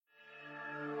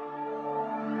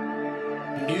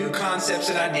new concepts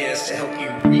and ideas to help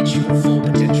you reach your full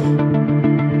potential.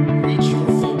 Reach your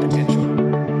full potential.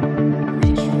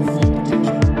 Reach your full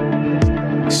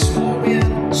potential. Small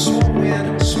win, small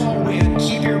win, small win.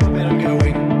 Keep your momentum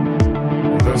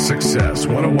going. The Success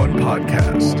 101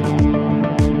 Podcast.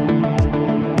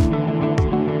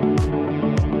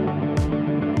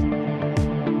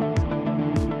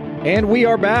 And we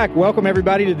are back. Welcome,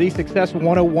 everybody, to the Success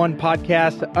 101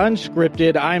 Podcast,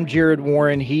 Unscripted. I'm Jarrod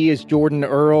Warren. He is Jordan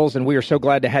Earles, and we are so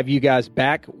glad to have you guys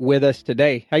back with us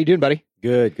today. How you doing, buddy?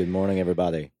 Good. Good morning,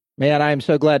 everybody. Man, I am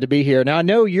so glad to be here. Now, I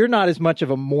know you're not as much of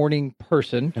a morning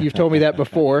person. You've told me that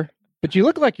before, but you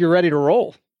look like you're ready to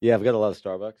roll. Yeah, I've got a lot of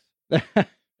Starbucks.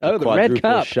 Oh, the red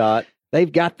cup. Shot.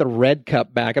 They've got the red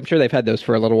cup back. I'm sure they've had those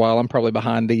for a little while. I'm probably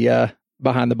behind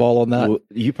the ball on that. Well,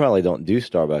 you probably don't do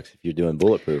Starbucks if you're doing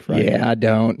bulletproof, right? Yeah, I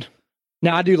don't.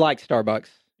 Now, I do like Starbucks.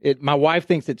 My wife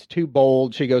thinks it's too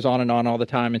bold. She goes on and on all the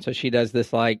time. And so she does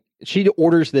this, she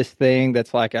orders this thing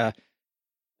that's like a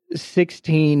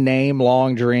 16 name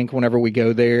long drink whenever we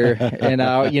go there. And,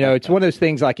 it's one of those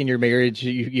things like in your marriage,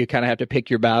 you kind of have to pick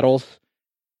your battles.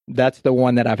 That's the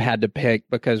one that I've had to pick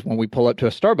because when we pull up to a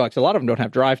Starbucks, a lot of them don't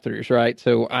have drive-thrus, right?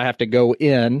 So I have to go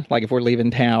in, like if we're leaving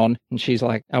town, and she's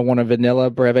like, I want a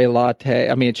vanilla breve latte.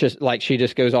 I mean, it's just like she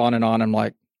just goes on and on. I'm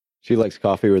like, she likes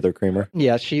coffee with her creamer.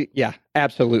 Yeah,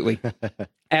 absolutely.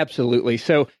 Absolutely.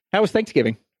 So how was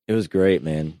Thanksgiving? It was great,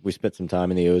 man. We spent some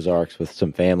time in the Ozarks with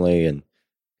some family and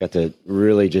got to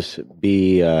really just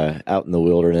be out in the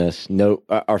wilderness. No,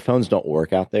 our phones don't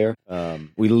work out there.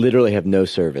 We literally have no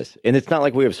service. And it's not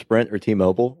like we have Sprint or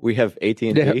T-Mobile. We have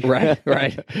AT&T. Yeah,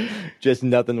 right. Just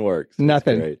nothing works.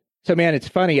 Nothing. So, man, it's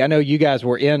funny. I know you guys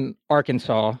were in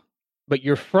Arkansas, but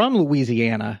you're from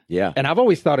Louisiana. Yeah. And I've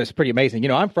always thought it's pretty amazing. You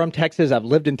know, I'm from Texas. I've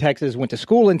lived in Texas, went to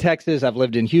school in Texas. I've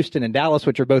lived in Houston and Dallas,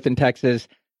 which are both in Texas.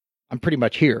 I'm pretty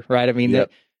much here, right? I mean,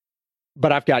 yep.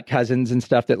 But I've got cousins and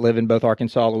stuff that live in both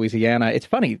Arkansas, Louisiana. It's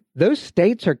funny. Those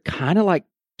states are kind of like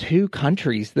two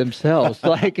countries themselves.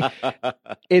 Like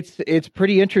it's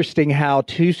pretty interesting how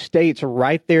two states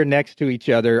right there next to each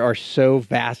other are so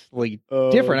vastly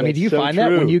different. I mean, do you find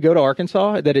that when you go to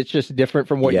Arkansas that it's just different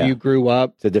from what you grew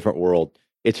up? It's a different world.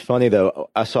 It's funny though.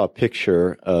 I saw a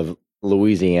picture of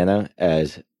Louisiana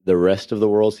as the rest of the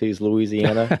world sees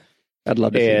Louisiana. I'd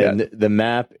love to see that. And the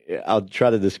map, I'll try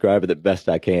to describe it the best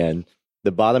I can.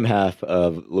 The bottom half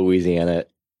of Louisiana,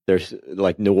 there's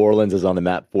like New Orleans is on the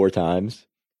map 4 times.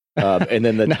 And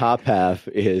then the top half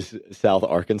is South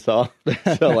Arkansas.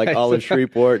 So like all of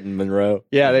Shreveport and Monroe.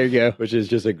 Yeah, there you go. Which is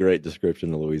just a great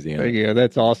description of Louisiana. There you go.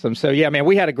 That's awesome. So yeah, man,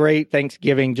 we had a great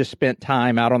Thanksgiving, just spent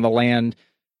time out on the land.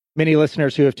 Many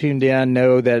listeners who have tuned in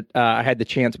know that I had the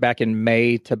chance back in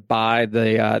May to buy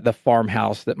the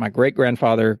farmhouse that my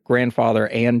great-grandfather, grandfather,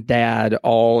 and dad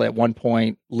all at one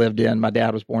point lived in. My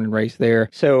dad was born and raised there.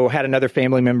 So had another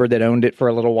family member that owned it for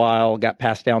a little while, got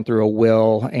passed down through a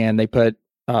will, and they put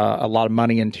a lot of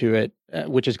money into it,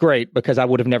 which is great because I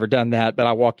would have never done that. But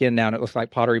I walk in now and it looks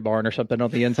like Pottery Barn or something on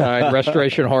the inside,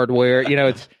 Restoration Hardware. You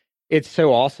know, it's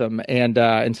so awesome.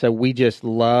 And so we just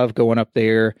love going up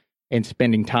there and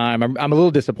spending time. I'm a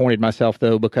little disappointed myself,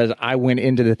 though, because I went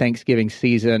into the Thanksgiving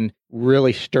season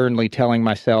really sternly telling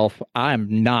myself,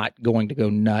 I'm not going to go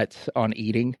nuts on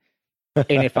eating.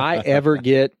 And if I ever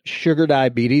get sugar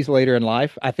diabetes later in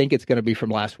life, I think it's going to be from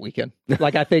last weekend.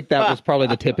 Like, I think that was probably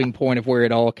the tipping point of where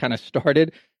it all kind of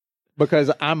started, because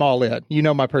I'm all in. You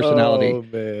know my personality. Oh,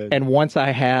 man. And once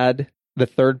I had the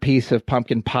third piece of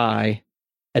pumpkin pie,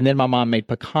 and then my mom made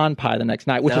pecan pie the next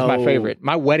night, which is my favorite.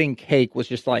 My wedding cake was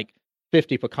just like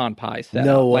 50 pecan pies set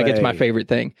No up. way. Like, it's my favorite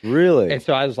thing. Really? And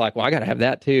so I was like, well, I got to have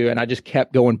that too. And I just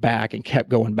kept going back. And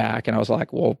I was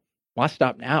like, well, why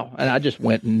stop now? And I just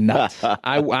went nuts.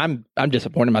 I'm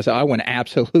disappointed in myself. I went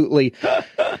absolutely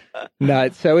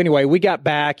nuts. So anyway, we got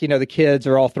back. You know, the kids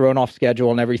are all thrown off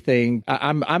schedule and everything.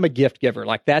 I'm a gift giver.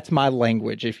 Like, that's my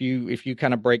language. If you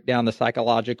kind of break down the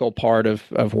psychological part of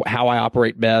how I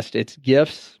operate best, it's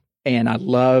gifts. And I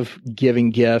love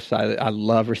giving gifts. I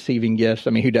love receiving gifts.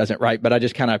 I mean, who doesn't, right? But I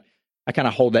just kind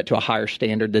of hold that to a higher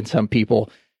standard than some people.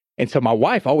 And so my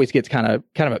wife always gets kind of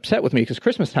upset with me because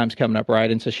Christmas time's coming up,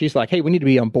 right? And so she's like, "Hey, we need to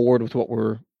be on board with what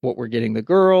we're getting the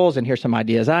girls, and here's some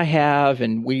ideas I have."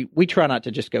 And we try not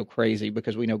to just go crazy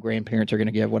because we know grandparents are going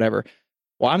to give whatever.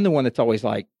 Well, I'm the one that's always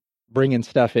like bringing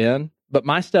stuff in, but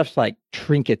my stuff's like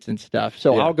trinkets and stuff.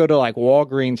 So I'll go to like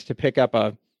Walgreens to pick up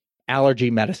a allergy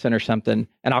medicine or something,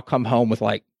 and I'll come home with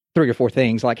like 3 or 4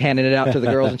 things, like handing it out to the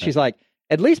girls. And she's like,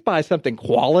 "At least buy something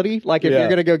quality. Like, if you're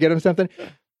going to go get them something."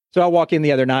 So I walk in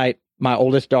the other night, my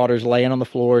oldest daughter's laying on the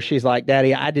floor. She's like,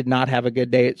 "Daddy, I did not have a good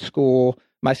day at school.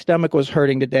 My stomach was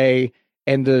hurting today."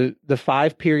 And the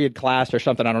 5-period class or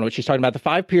something, I don't know what she's talking about. The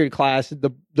 5-period class,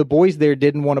 the boys there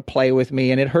didn't want to play with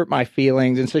me, and it hurt my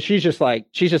feelings. And so she's just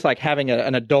like having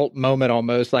an adult moment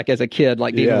almost, like as a kid,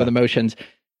 like dealing with emotions.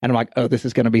 And I'm like, oh, this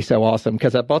is going to be so awesome,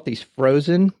 because I bought these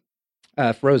Frozen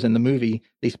the movie,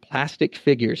 these plastic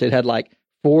figures. It had like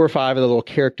 4 or 5 of the little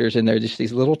characters in there, just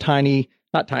these little tiny,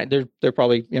 not tiny, they're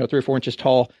probably 3 or 4 inches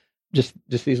tall. Just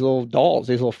these little dolls,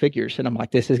 these little figures. And I'm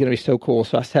like, this is going to be so cool.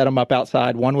 So I set them up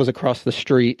outside. One was across the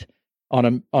street on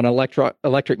an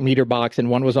electric meter box, and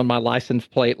one was on my license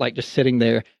plate, like just sitting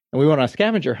there. And we went on a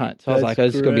scavenger hunt. So I was like, oh,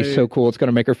 this is going to be so cool. It's going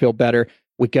to make her feel better.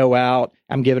 We go out.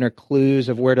 I'm giving her clues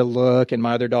of where to look, and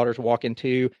my other daughter's walking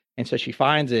too. And so she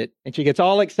finds it, and she gets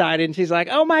all excited, and she's like,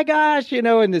 oh my gosh,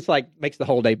 and it's like makes the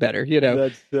whole day better,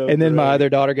 That's so and then my other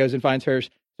daughter goes and finds hers.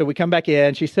 So we come back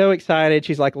in. She's so excited.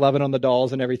 She's like loving on the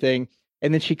dolls and everything.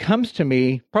 And then she comes to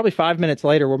me probably 5 minutes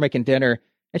later. We're making dinner,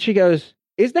 and she goes,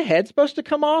 is the head supposed to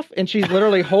come off? And she's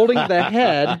literally holding the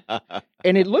head,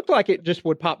 and it looked like it just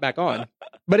would pop back on,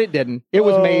 but it didn't. It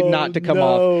was made not to come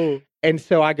off. And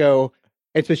so I go,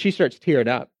 and so she starts tearing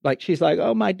up. Like, she's like,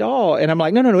 oh, my doll. And I'm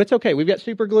like, no, it's okay. We've got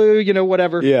super glue,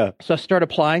 whatever. Yeah. So I start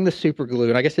applying the super glue,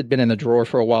 and I guess it'd been in the drawer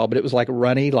for a while, but it was like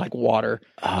runny, like water.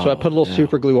 So I put a little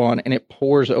super glue on, and it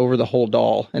pours over the whole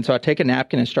doll. And so I take a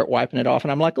napkin and start wiping it off.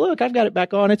 And I'm like, look, I've got it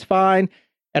back on. It's fine.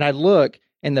 And I look,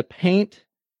 and the paint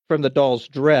from the doll's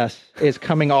dress is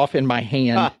coming off in my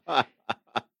hand.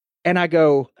 And I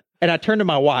go, and I turn to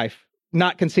my wife,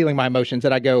 not concealing my emotions,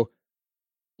 and I go,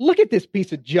 look at this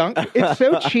piece of junk. It's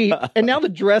so cheap. And now the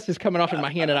dress is coming off in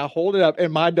my hand, and I hold it up,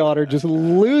 and my daughter just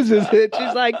loses it.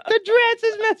 She's like, the dress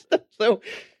is messed up. So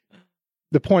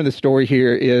the point of the story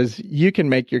here is you can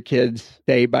make your kids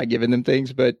day by giving them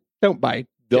things, but don't buy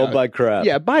crap.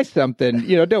 Yeah, buy something.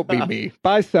 Don't be me.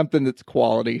 Buy something that's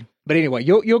quality. But anyway,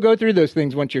 you'll go through those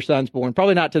things once your son's born.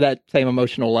 Probably not to that same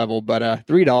emotional level, but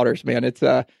 3 daughters, man, it's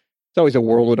always a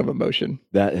whirlwind of emotion.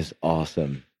 That is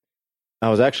awesome. I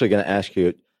was actually going to ask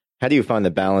you, how do you find the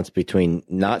balance between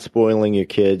not spoiling your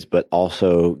kids, but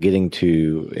also getting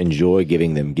to enjoy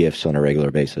giving them gifts on a regular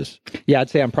basis? Yeah,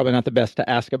 I'd say I'm probably not the best to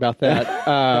ask about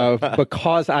that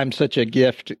because I'm such a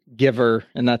gift giver,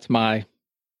 and that's my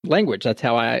language. That's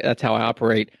how I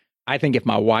operate. I think if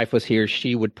my wife was here,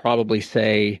 she would probably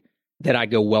say that I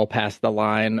go well past the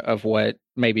line of what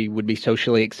maybe would be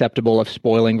socially acceptable of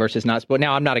spoiling versus not spoiling.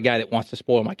 Now, I'm not a guy that wants to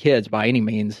spoil my kids by any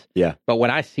means. Yeah. But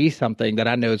when I see something that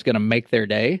I know is going to make their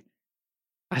day,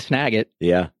 I snag it.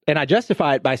 Yeah. And I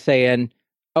justify it by saying,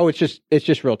 oh, it's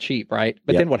just real cheap, right?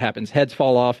 But then what happens? Heads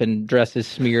fall off and dresses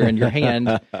smear in your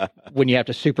hand when you have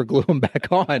to super glue them back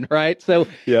on, right? So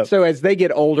so as they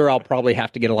get older, I'll probably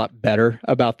have to get a lot better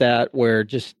about that, where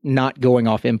just not going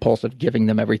off impulse of giving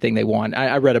them everything they want.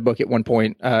 I read a book at one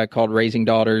point called Raising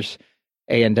Daughters,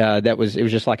 and it was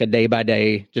just like a day by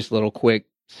day, just little quick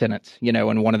sentence,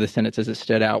 and one of the sentences that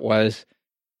stood out was,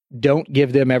 don't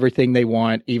give them everything they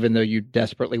want, even though you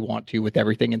desperately want to with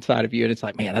everything inside of you. And it's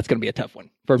like, man, that's going to be a tough one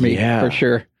for me, for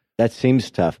sure. That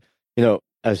seems tough.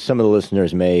 As some of the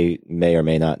listeners may or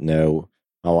may not know,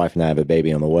 my wife and I have a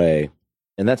baby on the way.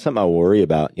 And that's something I worry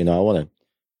about. I want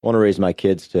to raise my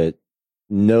kids to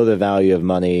know the value of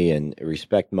money and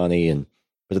respect money.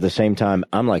 But at the same time,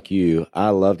 I'm like you.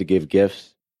 I love to give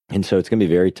gifts. And so it's going to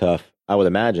be very tough, I would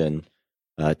imagine,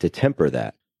 to temper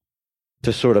that,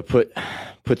 to sort of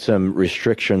put some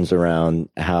restrictions around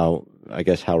how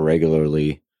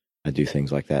regularly I do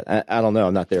things like that. I don't know.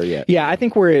 I'm not there yet. Yeah, I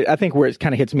think where it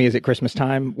kind of hits me is at Christmas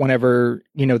time, whenever,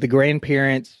 the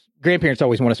grandparents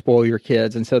always want to spoil your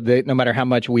kids. And so no matter how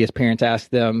much we as parents ask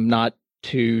them not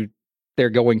to, they're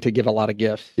going to give a lot of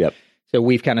gifts. Yep. So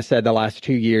we've kind of said the last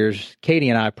 2 years, Katie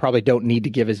and I probably don't need to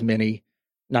give as many,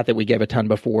 not that we gave a ton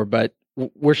before, but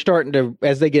we're starting to,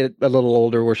 as they get a little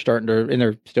older, and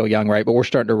they're still young, right? But we're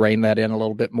starting to rein that in a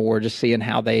little bit more, just seeing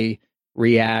how they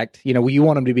react. You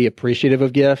want them to be appreciative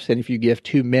of gifts. And if you give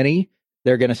too many,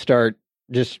 they're going to start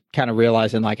just kind of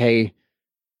realizing like, hey,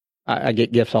 I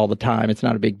get gifts all the time. It's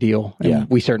not a big deal. And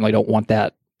we certainly don't want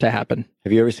that to happen.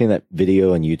 Have you ever seen that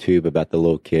video on YouTube about the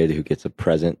little kid who gets a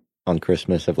present on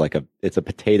Christmas of it's a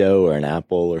potato or an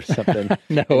apple or something?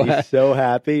 No. And he's so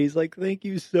happy. He's like, thank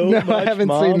you so much, I haven't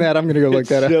Mom. seen that. I'm going to go look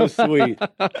that up. It's so sweet.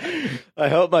 I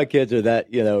hope my kids are that,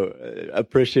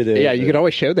 appreciative. Yeah, you can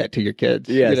always show that to your kids.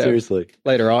 Yeah, seriously.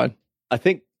 Later on. I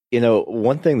think,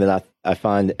 one thing that I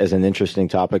find as an interesting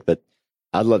topic that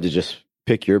I'd love to just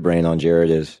pick your brain on,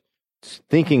 Jarrod, is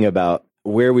thinking about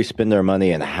where we spend our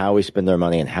money and how we spend our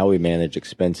money and how we manage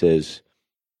expenses.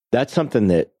 That's something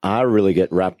that I really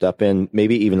get wrapped up in,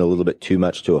 maybe even a little bit too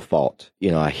much to a fault.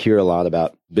 I hear a lot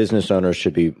about business owners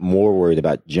should be more worried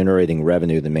about generating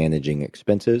revenue than managing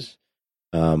expenses,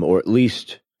 or at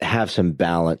least have some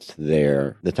balance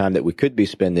there. The time that we could be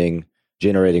spending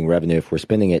generating revenue, if we're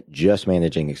spending it just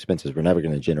managing expenses, we're never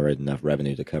going to generate enough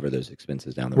revenue to cover those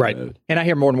expenses down the road. And I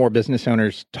hear more and more business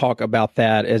owners talk about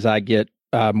that as I get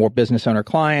more business owner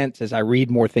clients, as I read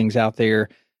more things out there.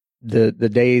 The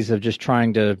days of just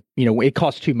trying to, it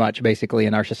costs too much basically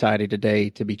in our society today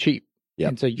to be cheap. Yep.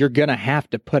 And so you're going to have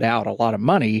to put out a lot of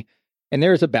money, and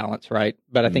there's a balance, right?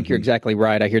 But I think you're exactly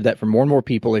right. I hear that from more and more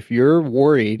people. If you're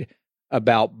worried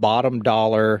about bottom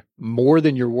dollar more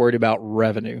than you're worried about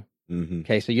revenue,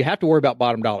 okay, so you have to worry about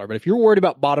bottom dollar. But if you're worried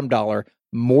about bottom dollar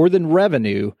more than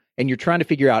revenue, and you're trying to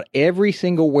figure out every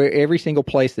single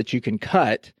place that you can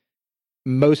cut,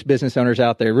 most business owners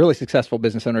out there, really successful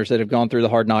business owners that have gone through the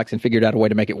hard knocks and figured out a way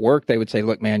to make it work, they would say,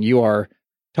 look, man, you are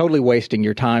totally wasting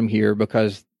your time here,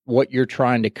 because what you're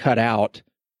trying to cut out,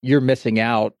 you're missing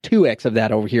out 2x of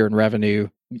that over here in revenue.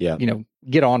 Yeah.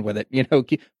 Get on with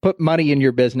it. Put money in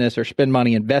your business or spend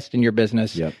money, invest in your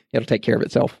business. Yep. It'll take care of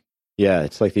itself. Yeah.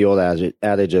 It's like the old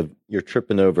adage of you're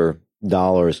tripping over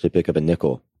dollars to pick up a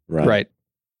nickel, right? Right.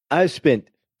 I spent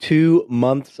 2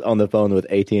 months on the phone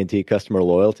with AT&T customer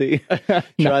loyalty,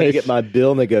 trying to get my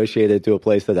bill negotiated to a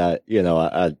place that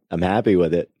I'm happy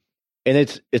with it. And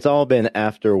it's all been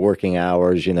after working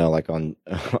hours, like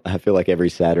I feel like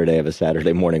every Saturday I have a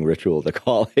Saturday morning ritual to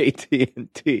call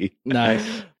AT&T.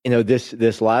 Nice.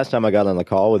 This last time I got on the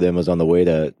call with them was on the way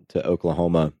to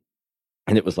Oklahoma,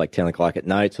 and it was like 10 o'clock at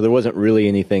night. So there wasn't really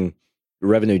anything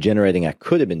revenue generating I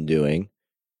could have been doing.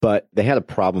 But they had a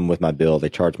problem with my bill. They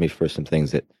charged me for some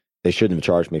things that they shouldn't have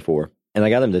charged me for. And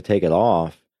I got them to take it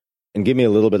off and give me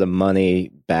a little bit of money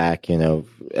back,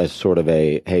 as sort of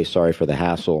a, hey, sorry for the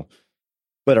hassle.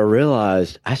 But I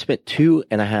realized I spent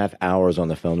 2.5 hours on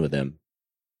the phone with them.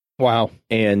 Wow.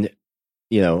 And,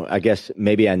 I guess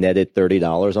maybe I netted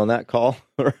 $30 on that call,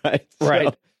 right?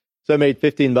 Right. So I made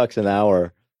 $15 an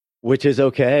hour, which is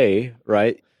okay,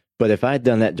 right? But if I had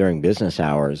done that during business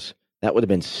hours, that would have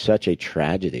been such a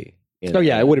tragedy. So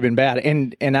yeah, it would have been bad.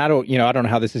 And I don't know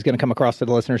how this is going to come across to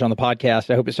the listeners on the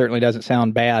podcast. I hope it certainly doesn't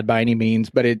sound bad by any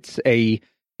means, but it's a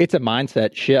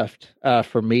mindset shift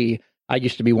for me. I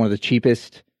used to be one of the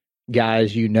cheapest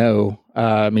guys, it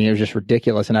was just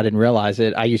ridiculous, and I didn't realize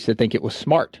it. I used to think it was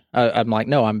smart. I'm like,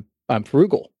 no, I'm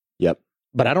frugal. Yep.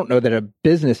 But I don't know that a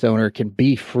business owner can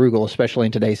be frugal, especially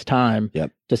in today's time.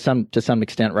 Yep. To some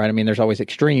extent, right? There's always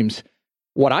extremes.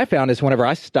 What I found is whenever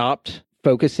I stopped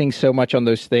focusing so much on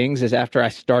those things is after I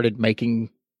started making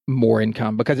more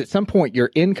income, because at some point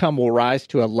your income will rise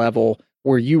to a level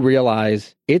where you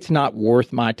realize it's not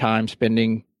worth my time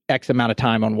spending X amount of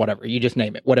time on whatever, you just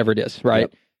name it, whatever it is. Right.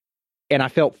 Yep. And I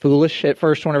felt foolish at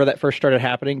first whenever that first started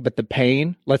happening, but the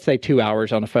pain, let's say 2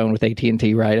 hours on the phone with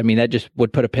AT&T, right? That just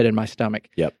would put a pit in my stomach.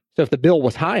 Yep. So if the bill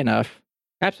was high enough,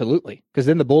 absolutely. Because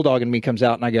then the bulldog in me comes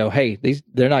out and I go, hey,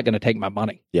 they're not going to take my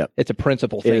money. Yep. It's a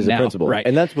principle thing. It is now, a principle. Right.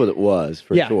 And that's what it was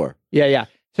for sure. Yeah.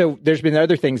 So there's been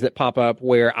other things that pop up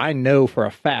where I know for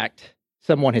a fact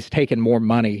someone has taken more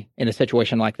money in a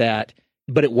situation like that,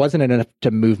 but it wasn't enough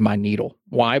to move my needle.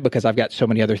 Why? Because I've got so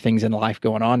many other things in life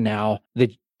going on now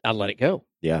that I let it go.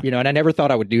 Yeah. And I never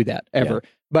thought I would do that ever. Yeah.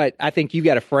 But I think you've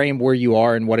got to frame where you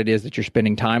are and what it is that you're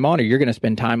spending time on, or you're going to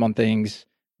spend time on things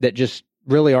that just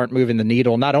really aren't moving the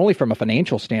needle, not only from a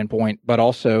financial standpoint, but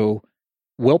also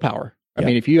willpower. I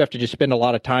mean, if you have to just spend a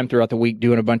lot of time throughout the week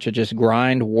doing a bunch of just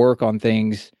grind work on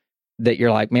things that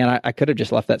you're like, man, I could have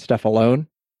just left that stuff alone,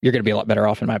 you're going to be a lot better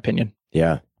off, in my opinion.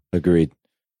 Yeah, agreed.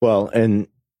 Well, and,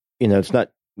 it's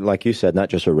not, like you said, not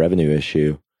just a revenue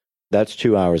issue. That's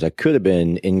 2 hours I could have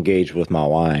been engaged with my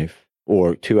wife,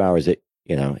 or 2 hours that,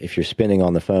 if you're spending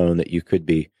on the phone, that you could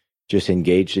be just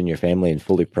engaged in your family and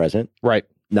fully present. Right.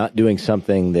 Not doing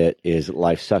something that is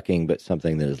life-sucking, but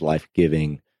something that is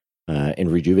life-giving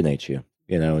and rejuvenates you,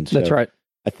 And so that's right.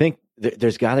 I think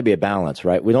there's got to be a balance,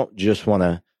 right? We don't just want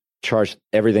to charge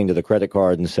everything to the credit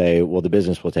card and say, well, the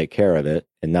business will take care of it,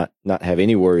 and not have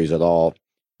any worries at all.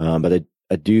 But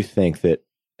I do think that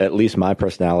at least my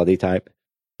personality type,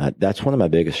 that's one of my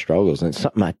biggest struggles. And it's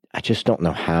something I just don't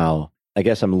know how. I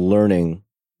guess I'm learning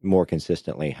more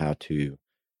consistently how to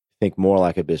think more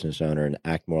like a business owner and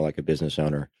act more like a business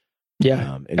owner.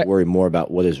 Yeah. And worry more about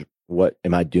what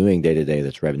am I doing day to day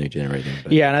that's revenue generating.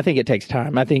 But, yeah. And I think it takes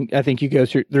time. I think you go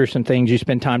through some things, you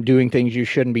spend time doing things you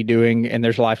shouldn't be doing, and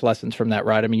there's life lessons from that,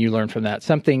 right? You learn from that.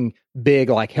 Something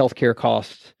big like healthcare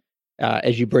costs,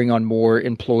 as you bring on more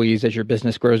employees, as your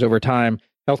business grows over time,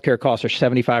 healthcare costs are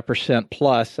 75%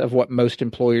 plus of what most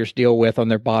employers deal with on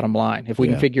their bottom line. If we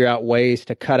can figure out ways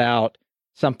to cut out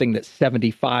something that's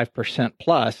 75%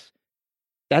 plus,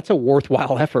 that's a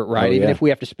worthwhile effort, right? Even if we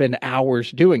have to spend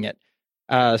hours doing it.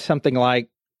 Something like,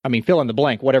 I mean, fill in the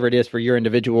blank, whatever it is for your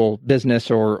individual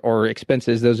business or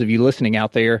expenses, those of you listening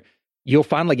out there, you'll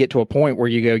finally get to a point where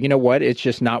you go, you know what? It's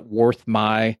just not worth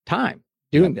my time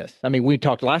doing this. I mean, we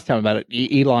talked last time about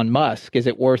it. Elon Musk, is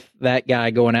it worth that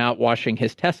guy going out washing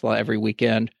his Tesla every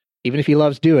weekend, even if he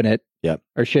loves doing it?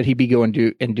 Or should he be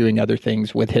going and doing other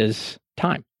things with his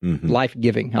time? Life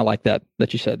giving. I like that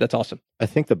you said. That's awesome. I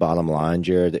think the bottom line,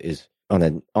 Jarrod, is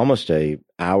on almost a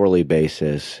hourly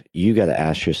basis, you got to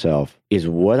ask yourself, is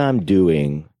what I'm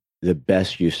doing the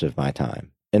best use of my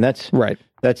time? And that's right.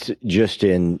 That's just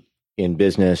in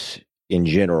business in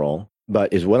general,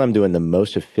 but is what I'm doing the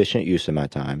most efficient use of my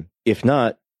time? If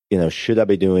not, should I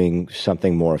be doing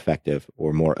something more effective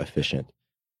or more efficient?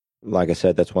 Like I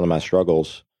said, that's one of my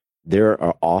struggles. There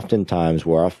are often times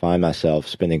where I find myself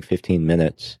spending 15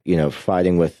 minutes,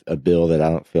 fighting with a bill that I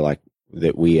don't feel like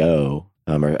that we owe,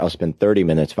 or I'll spend 30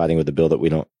 minutes fighting with a bill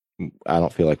that I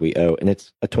don't feel like we owe. And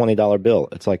it's a $20 bill.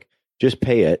 It's like, just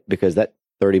pay it, because that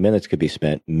 30 minutes could be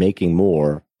spent making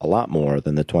a lot more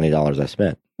than the $20 I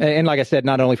spent. And like I said,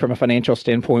 not only from a financial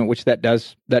standpoint, which that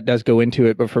does go into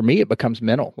it, but for me, it becomes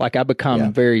mental. Like I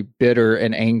become very bitter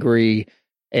and angry,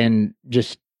 and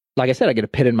just, like I said, I get a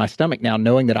pit in my stomach now,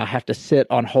 knowing that I have to sit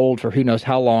on hold for who knows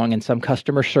how long in some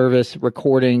customer service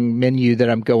recording menu that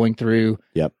I'm going through.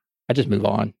 I just move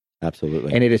on.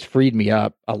 Absolutely. And it has freed me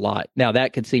up a lot. Now,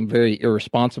 that could seem very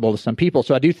irresponsible to some people.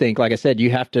 So I do think, like I said,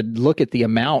 you have to look at the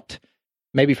amount,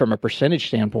 maybe from a percentage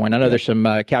standpoint. I know there's some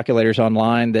calculators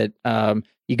online that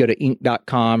you go to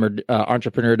Inc.com or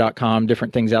entrepreneur.com,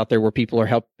 different things out there where people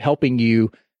are helping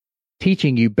you,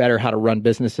 teaching you better how to run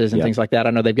businesses and things like that.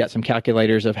 I know they've got some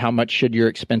calculators of how much should your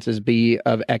expenses be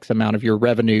of X amount of your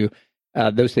revenue.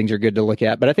 Those things are good to look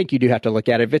at. But I think you do have to look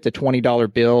at it. If it's a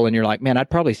 $20 bill and you're like, man, I'd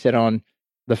probably sit on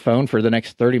the phone for the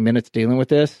next 30 minutes dealing with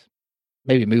this,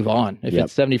 maybe move on. If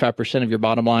it's 75% of your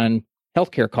bottom line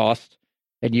healthcare costs,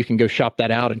 and you can go shop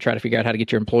that out and try to figure out how to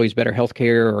get your employees better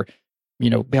healthcare, or,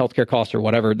 healthcare costs or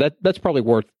whatever, that's probably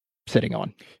worth sitting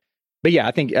on. But yeah,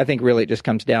 I think really it just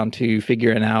comes down to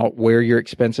figuring out where your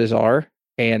expenses are.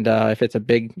 And if it's a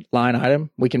big line item,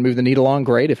 we can move the needle on,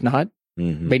 great. If not,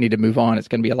 they need to move on. It's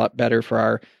going to be a lot better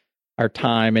for our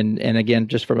time. And again,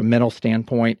 just from a mental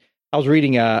standpoint, I was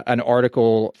reading an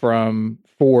article from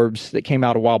Forbes that came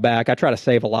out a while back. I try to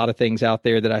save a lot of things out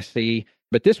there that I see,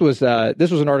 but this was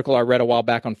an article I read a while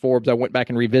back on Forbes. I went back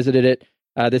and revisited it.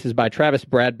 This is by Travis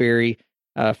Bradberry,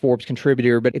 Forbes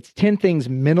contributor, but it's 10 things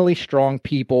mentally strong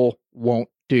people won't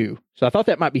do. So I thought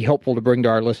that might be helpful to bring to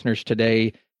our listeners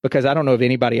today, because I don't know of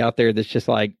anybody out there that's just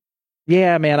like,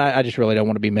 yeah, man, I just really don't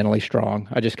want to be mentally strong.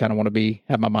 I just kind of want to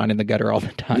have my mind in the gutter all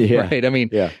the time, right? I mean,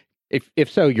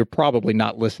 if so, you're probably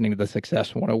not listening to the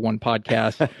Success 101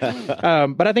 podcast.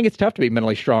 But I think it's tough to be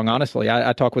mentally strong, honestly.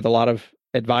 I talk with a lot of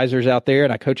advisors out there,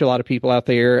 and I coach a lot of people out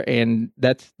there, and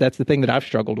that's the thing that I've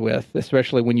struggled with,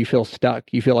 especially when you feel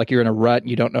stuck. You feel like you're in a rut and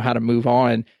you don't know how to move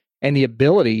on, and the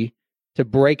ability to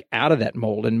break out of that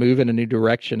mold and move in a new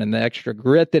direction, and the extra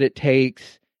grit that it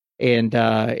takes. And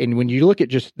when you look at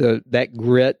just that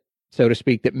grit, so to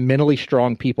speak, that mentally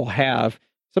strong people have,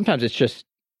 sometimes it's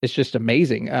just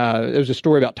amazing. There was a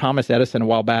story about Thomas Edison a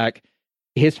while back.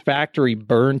 His factory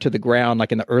burned to the ground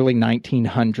like in the early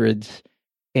 1900s,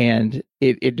 and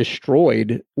it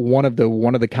destroyed one of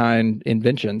the kind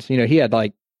inventions. He had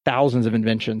like thousands of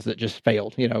inventions that just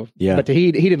failed. But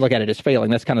he didn't look at it as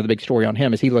failing. That's kind of the big story on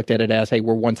him, is he looked at it as, hey,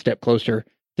 we're one step closer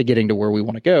to getting to where we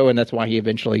want to go, and that's why he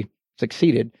eventually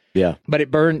succeeded. But it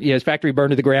burned. His factory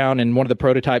burned to the ground, and one of the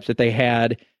prototypes that they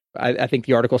had, I think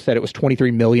the article said it was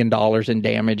 $23 million in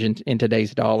damage in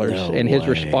today's dollars. No and his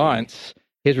response,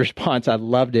 I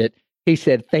loved it. He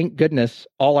said, "Thank goodness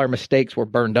all our mistakes were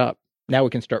burned up. Now we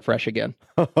can start fresh again."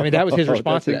 I mean, that was his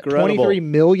response to that. $23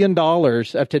 million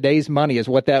of today's money is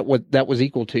what that was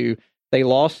equal to. They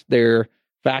lost their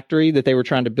factory that they were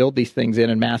trying to build these things in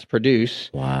and mass produce.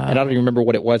 Wow. And I don't even remember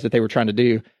what it was that they were trying to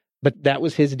do, but that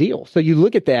was his deal. So you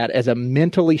look at that as a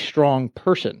mentally strong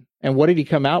person. And what did he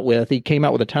come out with? He came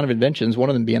out with a ton of inventions, one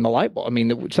of them being the light bulb. I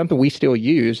mean, something we still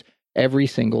use every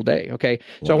single day. Okay.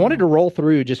 So I wanted to roll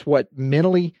through just what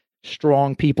mentally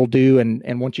strong people do,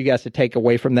 and want you guys to take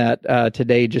away from that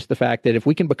today, just the fact that if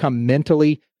we can become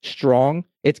mentally strong,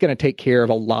 it's going to take care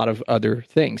of a lot of other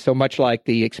things. So much like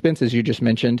the expenses you just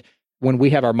mentioned, when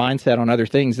we have our mindset on other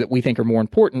things that we think are more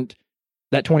important,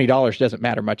 that $20 doesn't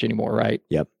matter much anymore, right?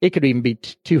 Yep. It could even be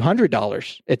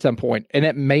 $200 at some point, and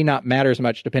it may not matter as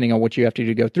much depending on what you have to do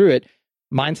to go through it.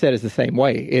 Mindset is the same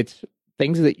way. It's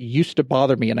things that used to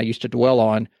bother me and I used to dwell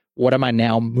on. What am I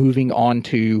now moving on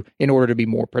to in order to be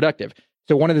more productive?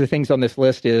 So one of the things on this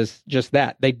list is just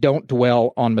that. They don't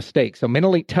dwell on mistakes. So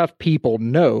mentally tough people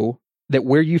know that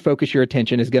where you focus your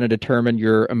attention is going to determine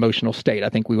your emotional state. I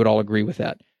think we would all agree with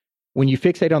that. When you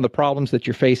fixate on the problems that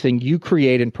you're facing, you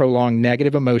create and prolong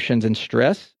negative emotions and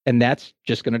stress, and that's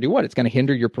just going to do what? It's going to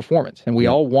hinder your performance. And we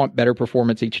all want better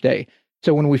performance each day.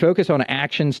 So when we focus on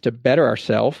actions to better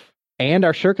ourselves and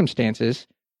our circumstances,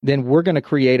 then we're going to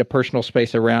create a personal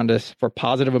space around us for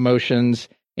positive emotions,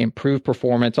 improved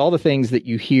performance, all the things that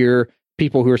you hear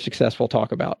people who are successful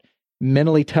talk about.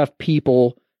 Mentally tough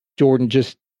people, Jordan,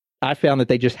 I found that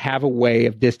they just have a way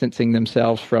of distancing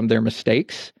themselves from their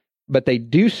mistakes, but they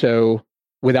do so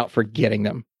without forgetting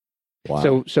them.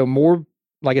 Wow. So more,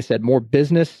 like I said, more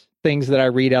business things that I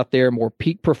read out there, more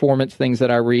peak performance things that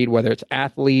I read, whether it's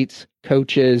athletes,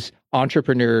 coaches,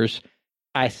 entrepreneurs,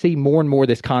 I see more and more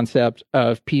this concept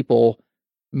of people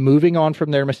moving on from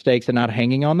their mistakes and not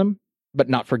hanging on them, but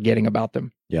not forgetting about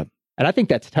them. Yep. And I think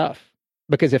that's tough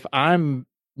because if I'm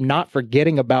not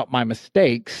forgetting about my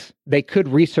mistakes, they could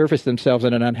resurface themselves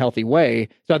in an unhealthy way.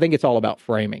 So I think it's all about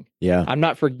framing. Yeah. I'm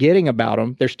not forgetting about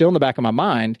them. They're still in the back of my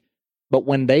mind. But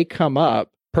when they come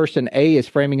up, person A is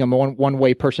framing them one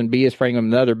way, person B is framing them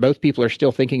another. Both people are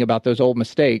still thinking about those old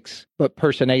mistakes, but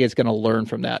person A is going to learn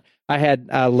from that. I had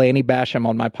Lanny Basham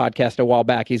on my podcast a while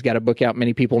back. He's got a book out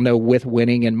many people know, With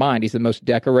Winning in Mind. He's the most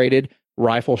decorated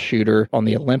rifle shooter on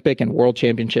the Olympic and World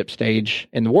Championship stage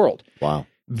in the world. Wow.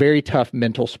 Very tough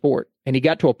mental sport. And he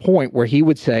got to a point where he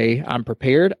would say, I'm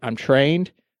prepared, I'm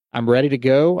trained, I'm ready to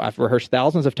go. I've rehearsed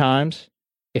thousands of times.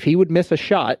 If he would miss a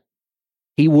shot,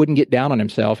 he wouldn't get down on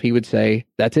himself. He would say,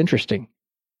 that's interesting.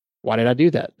 Why did I do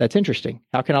that? That's interesting.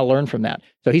 How can I learn from that?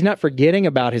 So he's not forgetting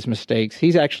about his mistakes.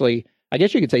 He's actually, I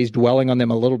guess you could say he's dwelling on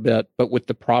them a little bit, but with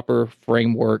the proper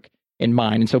framework in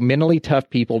mind. And so mentally tough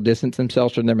people distance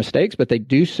themselves from their mistakes, but they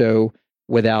do so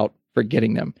without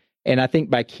forgetting them. And I think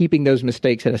by keeping those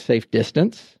mistakes at a safe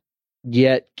distance,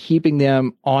 yet keeping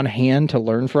them on hand to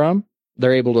learn from,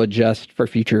 they're able to adjust for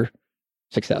future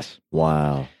success.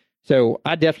 Wow. So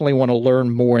I definitely want to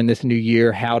learn more in this new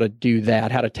year how to do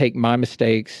that, how to take my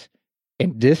mistakes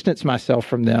and distance myself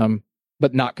from them,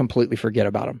 but not completely forget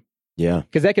about them. Yeah.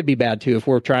 Because that could be bad too if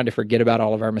we're trying to forget about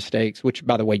all of our mistakes, which,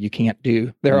 by the way, you can't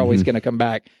do. They're always going to come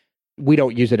back. We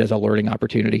don't use it as a learning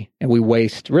opportunity. And we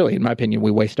waste, really, in my opinion, we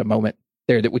waste a moment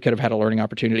there that we could have had a learning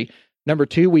opportunity. Number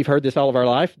two, we've heard this all of our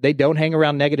life. They don't hang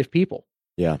around negative people.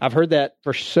 Yeah. I've heard that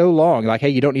for so long. Like, hey,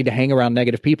 you don't need to hang around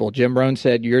negative people. Jim Rohn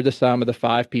said, you're the sum of the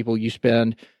 5 people you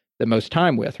spend the most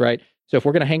time with, right? So if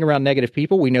we're going to hang around negative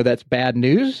people, we know that's bad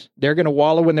news. They're going to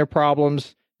wallow in their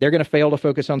problems. They're going to fail to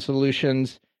focus on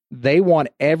solutions. They want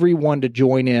everyone to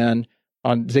join in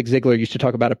on. Zig Ziglar used to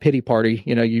talk about a pity party.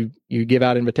 You know, you give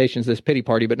out invitations to this pity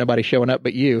party, but nobody's showing up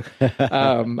but you.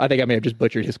 I think I may have just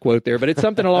butchered his quote there, but it's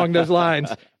something along those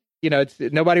lines. You know, it's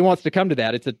nobody wants to come to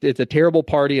that. It's a terrible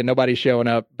party and nobody's showing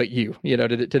up but you,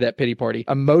 to that pity party.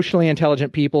 Emotionally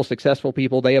intelligent people, successful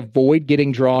people, they avoid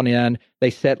getting drawn in. They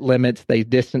set limits. They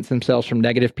distance themselves from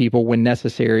negative people when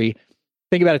necessary.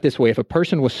 Think about it this way. If a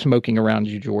person was smoking around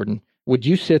you, Jordan, would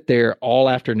you sit there all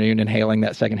afternoon inhaling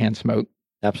that secondhand smoke?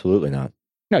 Absolutely not.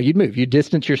 No, you'd move. You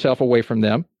distance yourself away from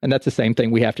them. And that's the same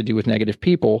thing we have to do with negative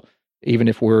people. Even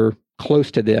if we're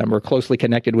close to them or closely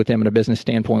connected with them in a business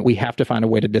standpoint, we have to find a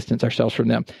way to distance ourselves from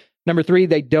them. Number 3,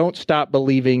 they don't stop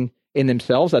believing in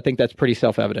themselves. I think that's pretty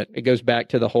self-evident. It goes back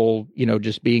to the whole,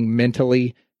 just being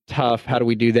mentally tough. How do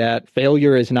we do that?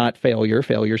 Failure is not failure.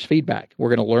 Failure is feedback. We're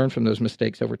going to learn from those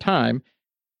mistakes over time.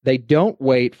 They don't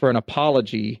wait for an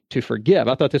apology to forgive.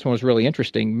 I thought this one was really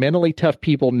interesting. Mentally tough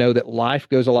people know that life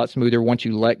goes a lot smoother once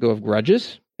you let go of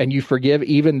grudges and you forgive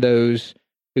even those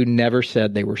who never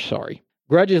said they were sorry.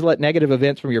 Grudges let negative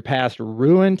events from your past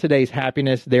ruin today's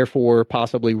happiness, therefore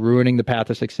possibly ruining the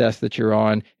path of success that you're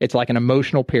on. It's like an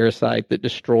emotional parasite that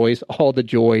destroys all the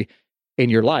joy in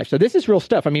your life. So this is real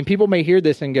stuff. I mean, people may hear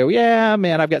this and go, yeah,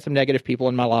 man, I've got some negative people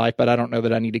in my life, but I don't know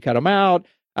that I need to cut them out.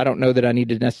 I don't know that I need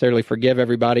to necessarily forgive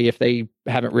everybody if they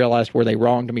haven't realized where they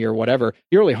wronged me or whatever.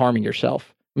 You're really harming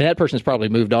yourself. I mean, that person's probably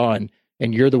moved on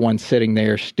and you're the one sitting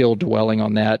there still dwelling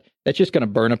on that. That's just going to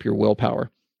burn up your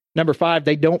willpower. Number 5,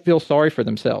 they don't feel sorry for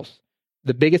themselves.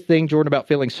 The biggest thing, Jordan, about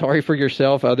feeling sorry for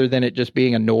yourself, other than it just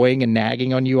being annoying and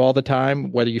nagging on you all the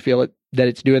time, whether you feel it that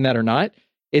it's doing that or not,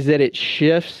 is that it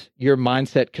shifts your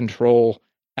mindset control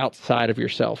outside of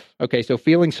yourself. Okay, so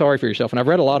feeling sorry for yourself, and I've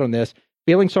read a lot on this,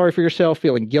 feeling sorry for yourself,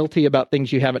 feeling guilty about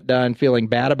things you haven't done, feeling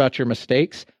bad about your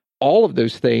mistakes, all of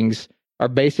those things are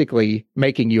basically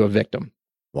making you a victim.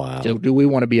 Wow. So do we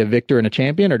want to be a victor and a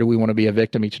champion, or do we want to be a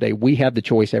victim each day? We have the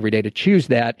choice every day to choose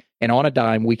that. And on a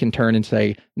dime, we can turn and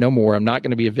say, no more. I'm not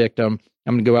going to be a victim.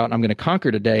 I'm going to go out and I'm going to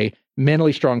conquer today.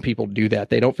 Mentally strong people do that.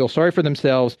 They don't feel sorry for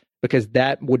themselves because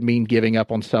that would mean giving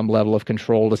up on some level of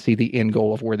control to see the end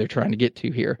goal of where they're trying to get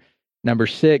to here. Number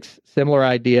 6, similar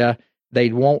idea.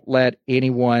 They won't let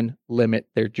anyone limit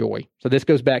their joy. So this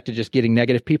goes back to just getting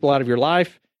negative people out of your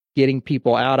life, getting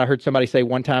people out. I heard somebody say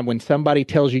one time, when somebody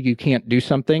tells you you can't do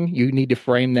something, you need to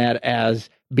frame that as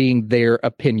being their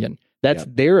opinion. That's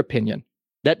their opinion.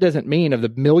 That doesn't mean of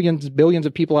the millions, billions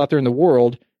of people out there in the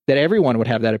world that everyone would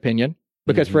have that opinion,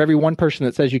 because for every one person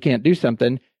that says you can't do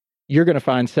something, you're going to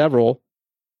find several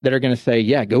that are going to say,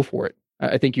 yeah, go for it.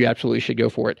 I think you absolutely should go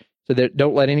for it. So that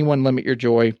don't let anyone limit your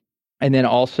joy. And then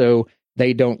also,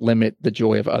 they don't limit the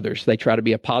joy of others. They try to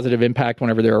be a positive impact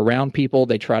whenever they're around people.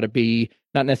 They try to be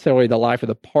not necessarily the life of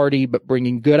the party, but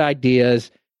bringing good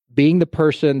ideas, being the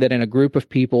person that in a group of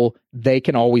people, they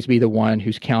can always be the one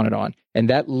who's counted on. And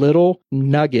that little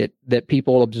nugget that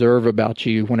people observe about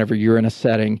you whenever you're in a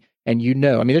setting, and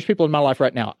there's people in my life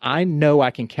right now, I know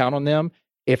I can count on them.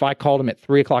 If I called them at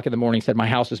 3:00 in the morning, said my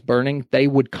house is burning, they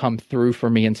would come through for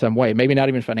me in some way. Maybe not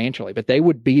even financially, but they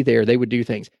would be there. They would do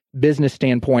things. Business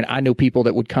standpoint, I know people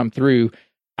that would come through.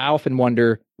 I often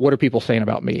wonder, what are people saying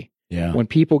about me? Yeah. When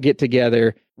people get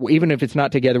together, even if it's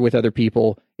not together with other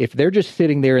people, if they're just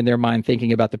sitting there in their mind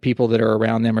thinking about the people that are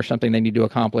around them or something they need to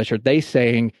accomplish, are they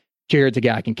saying, Jarrod's a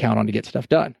guy I can count on to get stuff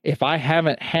done? If I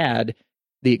haven't had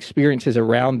the experiences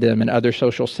around them in other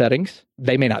social settings,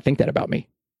 they may not think that about me.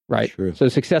 Right. True. So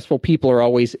successful people are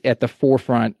always at the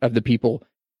forefront of the people.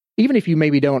 Even if you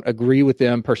maybe don't agree with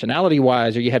them personality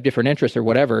wise, or you have different interests or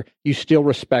whatever, you still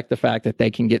respect the fact that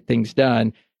they can get things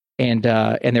done. And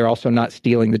they're also not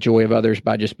stealing the joy of others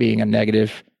by just being a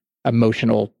negative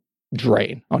emotional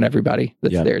drain on everybody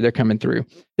that's there. They're coming through.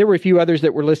 There were a few others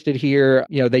that were listed here.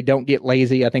 They don't get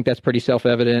lazy. I think that's pretty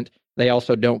self-evident. They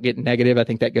also don't get negative. I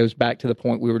think that goes back to the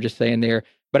point we were just saying there.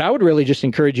 But I would really just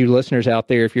encourage you listeners out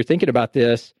there, if you're thinking about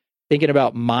this, thinking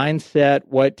about mindset,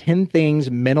 what 10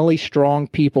 things mentally strong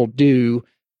people do,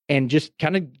 and just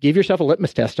kind of give yourself a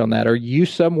litmus test on that. Are you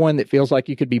someone that feels like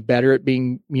you could be better at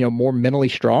being, more mentally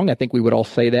strong? I think we would all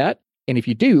say that. And if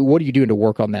you do, what are you doing to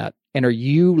work on that? And are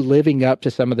you living up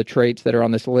to some of the traits that are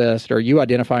on this list? Are you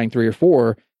identifying 3 or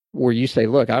 4 where you say,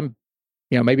 look, I'm,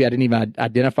 maybe I didn't even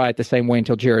identify it the same way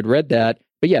until Jarrod read that.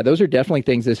 But yeah, those are definitely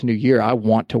things this new year I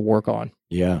want to work on.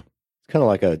 Yeah. It's kind of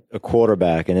like a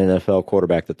quarterback, an NFL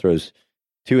quarterback that throws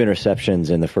 2 interceptions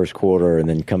in the first quarter and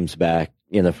then comes back,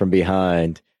 from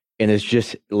behind and is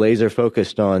just laser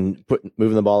focused on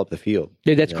moving the ball up the field.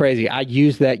 Dude, that's crazy. I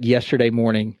used that yesterday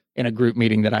morning in a group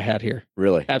meeting that I had here.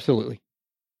 Really? Absolutely.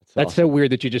 That's awesome. So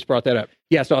weird that you just brought that up.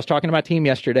 Yeah, so I was talking to my team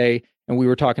yesterday, and we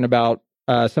were talking about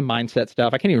some mindset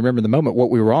stuff. I can't even remember the moment what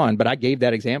we were on, but I gave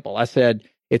that example. I said,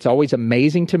 it's always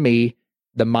amazing to me,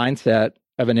 the mindset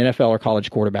of an NFL or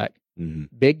college quarterback.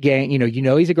 Mm-hmm. Big game,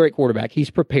 he's a great quarterback. He's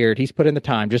prepared. He's put in the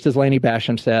time, just as Lanny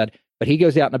Basham said, but he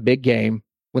goes out in a big game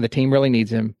when the team really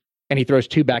needs him, and he throws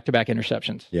 2 back-to-back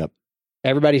interceptions. Yep.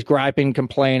 Everybody's griping,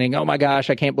 complaining, oh my gosh,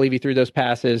 I can't believe he threw those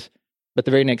passes. But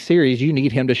the very next series, you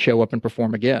need him to show up and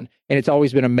perform again. And it's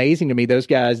always been amazing to me, those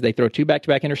guys, they throw 2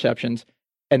 back-to-back interceptions,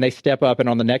 and they step up, and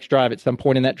on the next drive, at some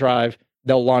point in that drive,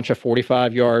 they'll launch a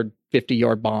 45-yard,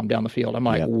 50-yard bomb down the field. I'm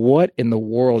like, what in the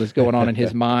world is going on in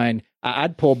his mind?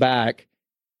 I'd pull back,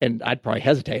 and I'd probably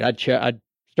hesitate. I'd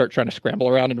start trying to scramble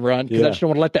around and run because I just don't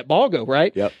want to let that ball go,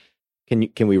 right? Yep.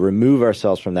 Can we remove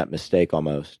ourselves from that mistake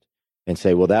almost and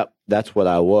say, well, that's what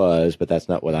I was, but that's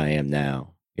not what I am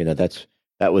now.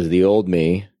 That was the old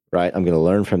me, right? I'm going to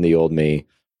learn from the old me,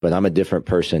 but I'm a different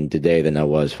person today than I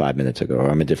was 5 minutes ago,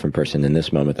 or I'm a different person in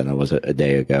this moment than I was a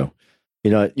day ago.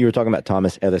 You were talking about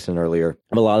Thomas Edison earlier.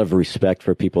 I have a lot of respect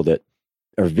for people that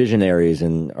are visionaries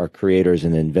and are creators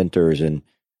and inventors. And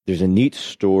there's a neat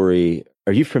story.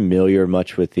 Are you familiar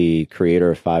much with the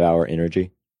creator of 5 Hour Energy?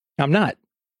 I'm not.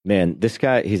 Man, this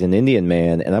guy, he's an Indian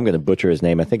man, and I'm going to butcher his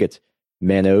name. I think it's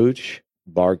Manoj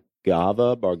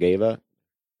Bhargava.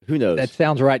 Who knows? That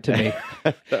sounds right to me.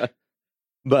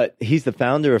 But he's the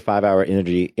founder of 5 Hour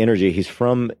Energy. He's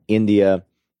from India.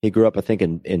 He grew up, I think,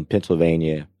 in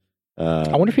Pennsylvania.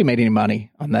 I wonder if he made any money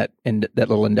on that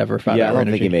little endeavor. 5 Yeah, Hour I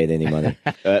don't think he made any money.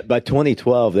 By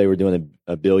 2012, they were doing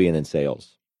a billion in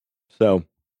sales. So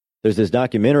there's this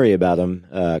documentary about him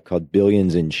called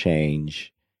Billions in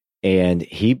Change. And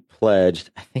he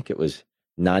pledged, I think it was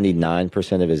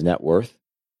 99% of his net worth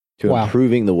to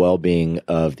improving the well-being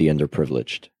of the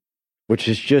underprivileged. which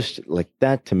is just like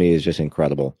that to me is just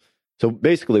incredible. So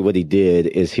basically what he did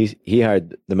is he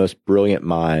hired the most brilliant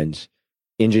minds,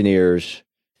 engineers,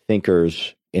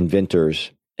 thinkers,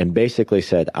 inventors, and basically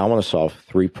said, I want to solve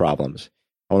three problems.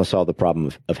 I want to solve the problem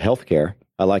of healthcare.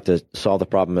 I like to solve the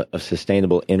problem of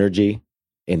sustainable energy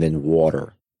and then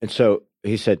water. And so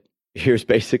he said, here's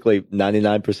basically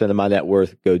 99% of my net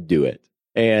worth, go do it.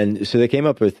 And so they came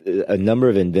up with a number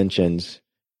of inventions,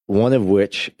 one of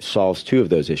which solves two of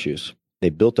those issues. They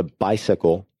built a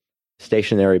bicycle,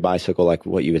 stationary bicycle like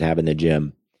what you would have in the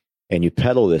gym, and you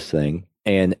pedal this thing,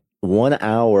 and 1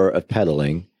 hour of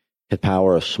pedaling could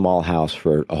power a small house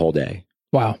for a whole day.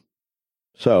 Wow.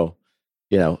 So,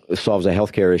 it solves a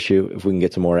healthcare issue. If we can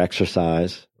get some more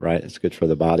exercise, right? It's good for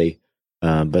the body,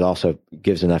 but also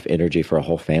gives enough energy for a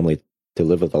whole family to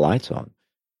live with the lights on.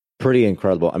 Pretty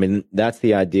incredible. I mean, that's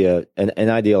the idea. An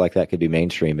idea like that could be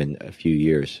mainstream in a few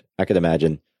years. I could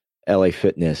imagine LA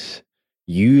Fitness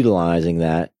utilizing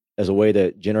that as a way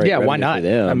to generate revenue why not? for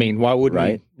them. I mean, why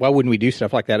wouldn't we do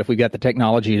stuff like that if we got the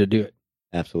technology to do it?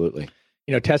 Absolutely.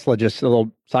 Tesla, just a little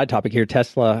side topic here.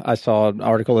 Tesla, I saw an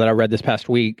article that I read this past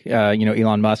week.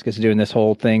 Elon Musk is doing this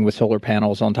whole thing with solar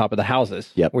panels on top of the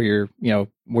houses, yep, where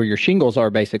your shingles are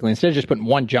basically, instead of just putting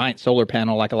one giant solar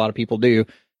panel like a lot of people do,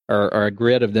 or a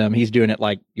grid of them, he's doing it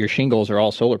like your shingles are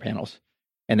all solar panels.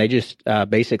 And they just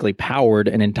basically powered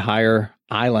an entire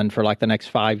island for like the next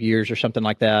 5 years or something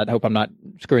like that. I hope I'm not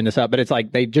screwing this up, but it's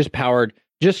like they just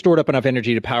stored up enough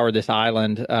energy to power this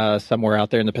island somewhere out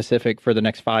there in the Pacific for the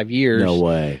next 5 years. No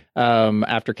way.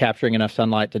 After capturing enough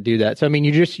sunlight to do that. So, I mean,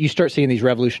 you start seeing these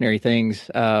revolutionary things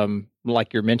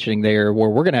like you're mentioning there, where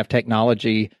we're going to have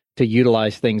technology to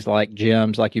utilize things like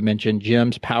gyms, like you mentioned,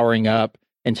 gyms powering up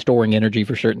and storing energy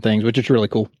for certain things, which is really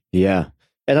cool. Yeah.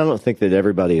 And I don't think that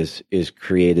everybody is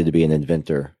created to be an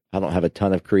inventor. I don't have a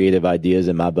ton of creative ideas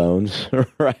in my bones,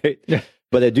 right? Yeah.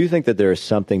 But I do think that there is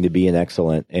something to being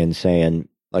excellent and saying,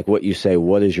 like what you say,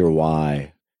 what is your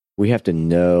why? We have to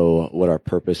know what our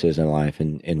purpose is in life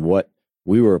and what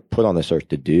we were put on this earth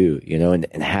to do,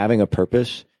 and having a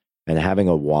purpose and having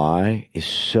a why is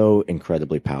so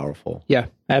incredibly powerful. Yeah,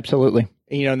 absolutely.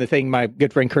 And the thing my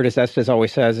good friend Curtis Estes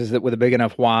always says is that with a big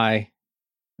enough why,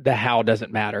 the how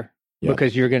doesn't matter. Yep.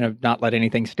 Because you're going to not let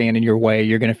anything stand in your way.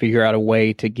 You're going to figure out a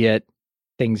way to get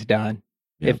things done.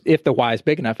 Yep. If the why is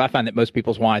big enough. I find that most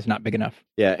people's why is not big enough.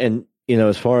 Yeah, and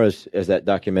as far as that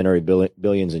documentary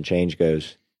Billions and Change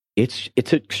goes, it's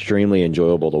extremely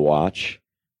enjoyable to watch.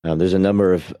 There's a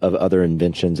number of other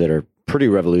inventions that are pretty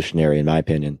revolutionary, in my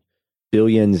opinion.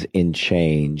 Billions in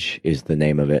Change is the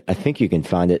name of it. I think you can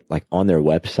find it like on their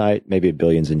website, maybe at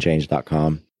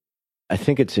billionsandchange.com. I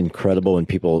think it's incredible when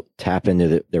people tap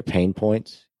into their pain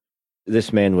points.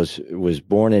 This man was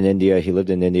born in India. He lived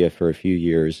in India for a few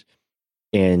years.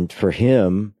 And for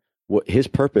him, what his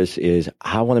purpose is,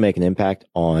 I want to make an impact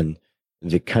on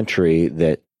the country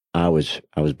that I was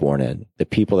born in, the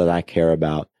people that I care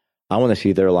about. I want to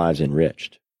see their lives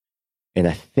enriched. And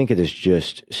I think it is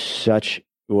just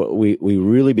we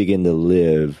really begin to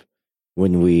live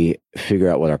when we figure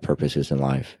out what our purpose is in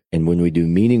life. And when we do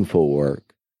meaningful work,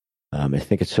 I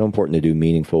think it's so important to do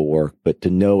meaningful work, but to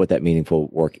know what that meaningful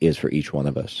work is for each one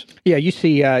of us. Yeah, you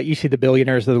see the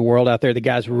billionaires of the world out there, the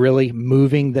guys really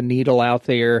moving the needle out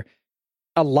there.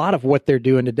 A lot of what they're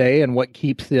doing today and what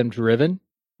keeps them driven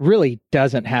really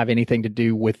doesn't have anything to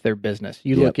do with their business.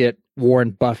 You look at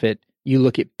Warren Buffett, you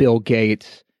look at Bill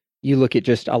Gates, you look at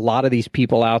just a lot of these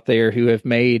people out there who have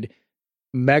made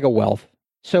mega wealth.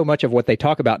 So much of what they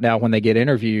talk about now when they get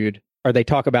interviewed, or they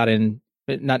talk about in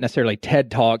not necessarily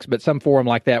TED Talks, but some forum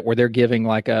like that where they're giving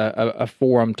like a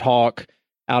forum talk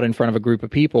out in front of a group of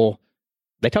people.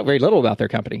 They talk very little about their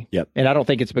company. Yep. And I don't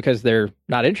think it's because they're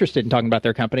not interested in talking about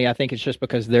their company. I think it's just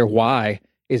because their why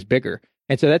is bigger.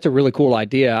 And so that's a really cool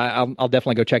idea. I'll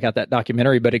definitely go check out that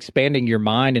documentary, but expanding your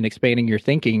mind and expanding your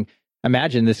thinking.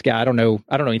 Imagine this guy. I don't know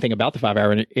anything about the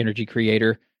 5-Hour Energy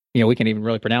creator. We can't even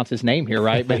really pronounce his name here,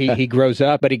 right? But he grows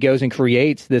up, but he goes and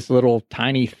creates this little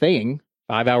tiny thing,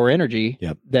 5-Hour Energy,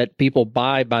 that people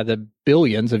buy by the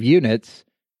billions of units.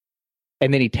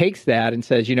 And then he takes that and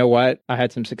says, you know what? I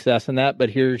had some success in that, but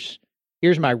here's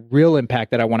my real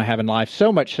impact that I want to have in life.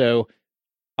 So much so,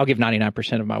 I'll give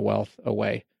 99% of my wealth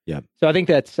away. Yeah. So I think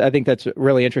that's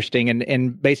really interesting.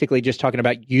 And basically just talking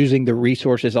about using the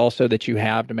resources also that you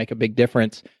have to make a big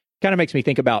difference kind of makes me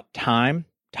think about time.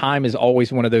 Time is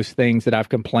always one of those things that I've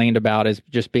complained about as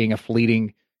just being a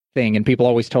fleeting thing. And people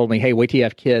always told me, hey, wait till you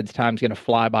have kids, time's going to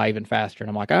fly by even faster. And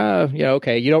I'm like,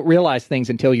 okay. You don't realize things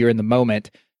until you're in the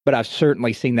moment. But I've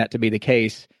certainly seen that to be the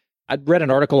case. I read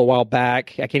an article a while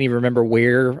back. I can't even remember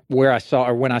where I saw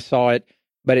or when I saw it.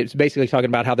 but it's basically talking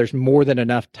about how there's more than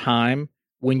enough time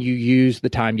when you use the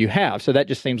time you have. So that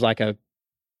just seems like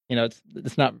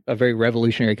it's not a very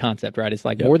revolutionary concept, right? It's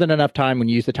like more than enough time when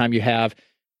you use the time you have.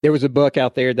 There was a book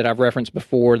out there that I've referenced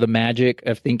before, The Magic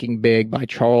of Thinking Big by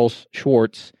Charles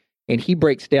Schwartz, and he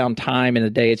breaks down time in a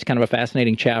day. It's kind of a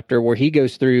fascinating chapter where he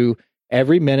goes through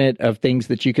every minute of things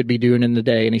that you could be doing in the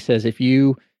day. And he says, if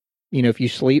you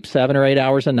sleep 7 or 8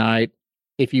 hours a night,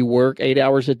 if you work 8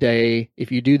 hours a day,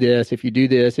 if you do this, if you do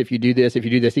this, if you do this, if you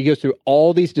do this, he goes through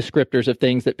all these descriptors of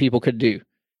things that people could do.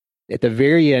 At the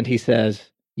very end, he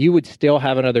says, you would still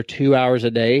have another 2 hours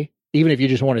a day, even if you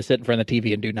just want to sit in front of the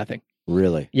TV and do nothing.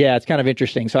 Really? Yeah, it's kind of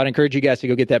interesting. So I'd encourage you guys to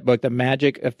go get that book, The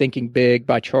Magic of Thinking Big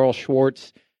by Charles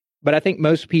Schwartz. But I think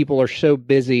most people are so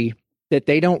busy that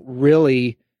they don't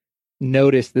really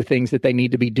notice the things that they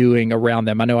need to be doing around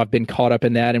them. I know I've been caught up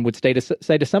in that and would say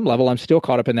to some level, I'm still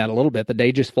caught up in that a little bit. The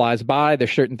day just flies by.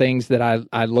 There's certain things that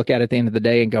I look at the end of the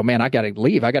day and go, man, I got to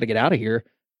leave. I got to get out of here.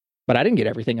 But I didn't get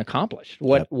everything accomplished.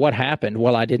 What happened?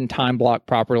 Well, I didn't time block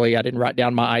properly. I didn't write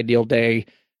down my ideal day.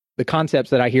 The concepts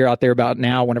that I hear out there about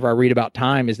now, whenever I read about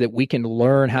time, is that we can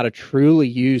learn how to truly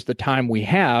use the time we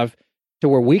have to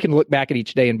where we can look back at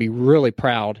each day and be really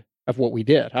proud of what we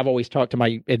did. I've always talked to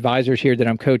my advisors here that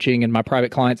I'm coaching and my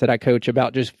private clients that I coach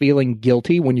about just feeling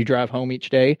guilty when you drive home each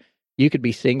day. You could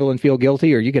be single and feel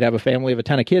guilty, or you could have a family of a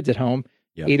ton of kids at home.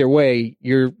 Yep. Either way,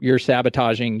 you're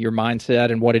sabotaging your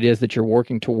mindset and what it is that you're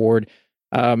working toward.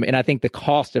 And I think the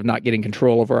cost of not getting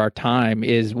control over our time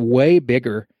is way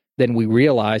bigger than we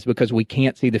realize because we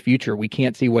can't see the future. We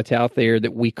can't see what's out there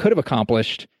that we could have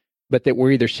accomplished, but that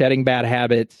we're either setting bad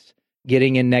habits,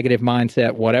 getting in negative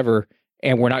mindset, whatever,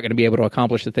 and we're not going to be able to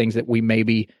accomplish the things that we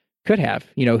maybe could have.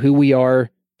 Who we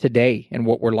are today and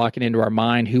what we're locking into our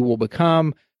mind, who we'll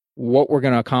become, what we're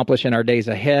going to accomplish in our days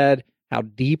ahead, how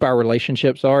deep our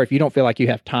relationships are. If you don't feel like you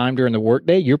have time during the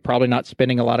workday, you're probably not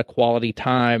spending a lot of quality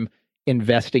time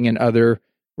investing in other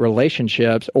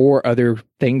relationships or other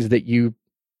things that you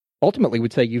ultimately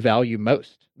would say you value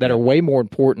most, that are way more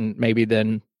important maybe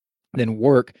than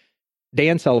work.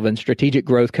 Dan Sullivan, strategic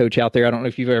growth coach out there. I don't know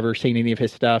if you've ever seen any of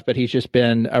his stuff, but he's just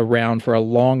been around for a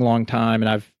long, long time.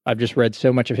 And I've just read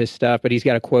so much of his stuff, but he's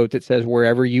got a quote that says,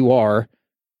 wherever you are,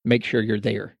 make sure you're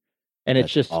there. And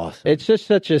it's just awesome. It's just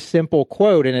such a simple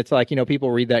quote. And it's like, people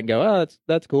read that and go, oh,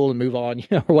 that's cool and move on,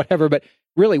 or whatever. But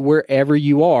really, wherever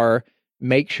you are,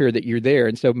 make sure that you're there.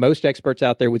 And so most experts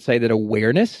out there would say that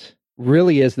awareness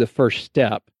really is the first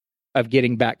step of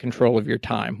getting back control of your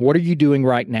time. What are you doing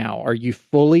right now? Are you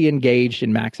fully engaged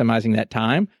in maximizing that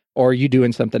time, or are you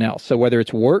doing something else? So whether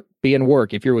it's work, be in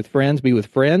work. If you're with friends, be with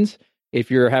friends.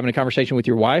 If you're having a conversation with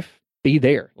your wife, be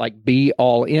there, like be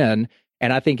all in.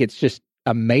 And I think it's just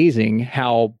amazing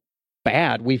how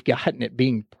bad we've gotten at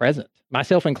being present,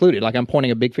 myself included. Like I'm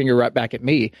pointing a big finger right back at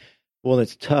me. Well,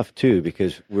 it's tough too,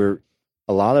 because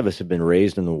a lot of us have been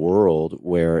raised in the world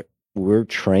where we're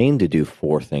trained to do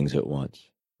 4 things at once,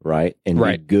 right? And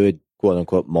be good, quote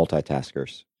unquote,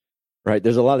 multitaskers, right?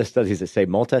 There's a lot of studies that say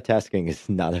multitasking is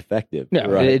not effective. No,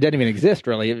 right? It doesn't even exist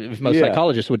really. Most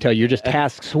psychologists would tell you, you're just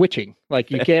task switching.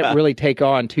 Like you can't really take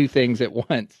on 2 things at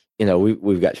once.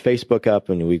 We've got Facebook up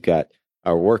and we've got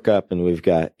our work up and we've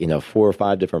got, 4 or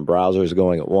 5 different browsers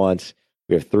going at once.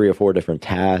 We have 3 or 4 different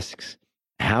tasks.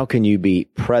 How can you be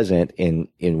present in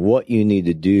what you need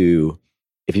to do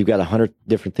if you've got 100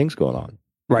 different things going on?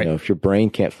 Right. If your brain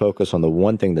can't focus on the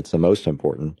one thing that's the most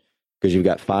important because you've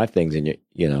got 5 things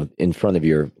in front of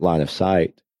your line of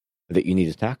sight that you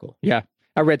need to tackle. Yeah.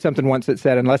 I read something once that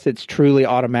said, unless it's truly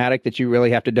automatic that you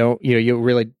really have to you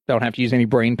really don't have to use any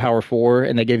brain power for,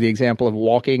 and they gave the example of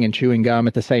walking and chewing gum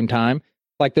at the same time.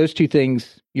 Like those 2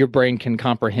 things, your brain can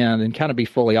comprehend and kind of be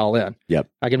fully all in. Yep.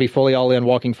 I can be fully all in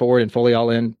walking forward and fully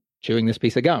all in chewing this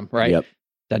piece of gum, right? Yep.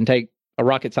 Doesn't take a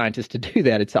rocket scientist to do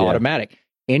that. It's automatic.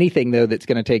 Anything, though, that's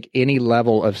going to take any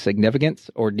level of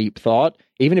significance or deep thought,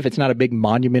 even if it's not a big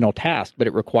monumental task, but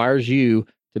it requires you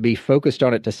to be focused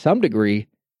on it to some degree,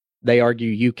 they argue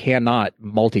you cannot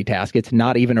multitask. It's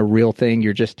not even a real thing.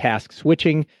 You're just task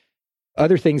switching.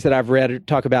 Other things that I've read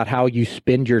talk about how you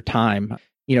spend your time.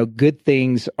 Good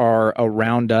things are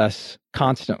around us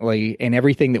constantly, and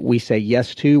everything that we say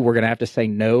yes to, we're going to have to say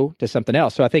no to something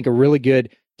else. So I think a really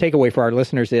good takeaway for our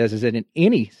listeners is that in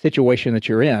any situation that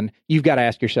you're in, you've got to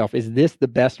ask yourself, is this the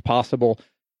best possible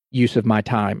use of my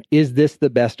time? Is this the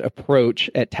best approach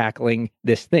at tackling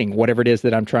this thing, whatever it is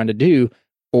that I'm trying to do?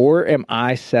 Or am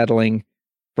I settling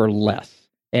for less?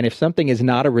 And if something is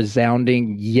not a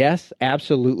resounding, yes,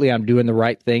 absolutely, I'm doing the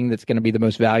right thing that's going to be the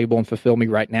most valuable and fulfill me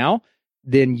right now,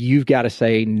 then you've got to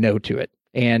say no to it.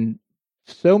 And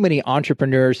so many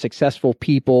entrepreneurs, successful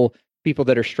people, people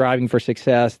that are striving for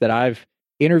success that I've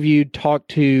interviewed, talked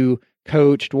to,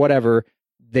 coached, whatever,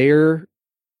 their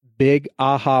big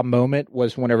aha moment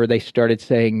was whenever they started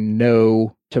saying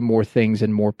no to more things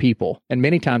and more people. And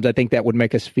many times I think that would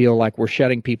make us feel like we're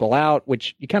shutting people out,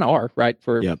 which you kind of are, right?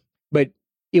 But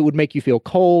it would make you feel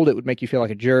cold. It would make you feel like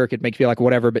a jerk. It'd make you feel like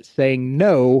whatever. But saying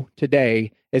no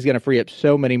today is going to free up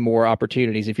so many more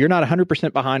opportunities. If you're not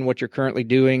 100% behind what you're currently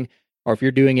doing, or if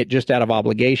you're doing it just out of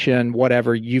obligation,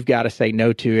 whatever, you've got to say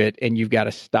no to it and you've got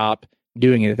to stop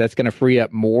doing it. That's going to free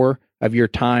up more of your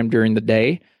time during the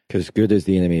day. Because good is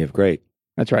the enemy of great.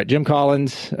 That's right. Jim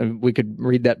Collins, we could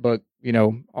read that book,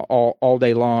 all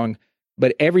day long.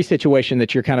 But every situation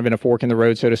that you're kind of in a fork in the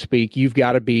road, so to speak, you've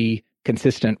got to be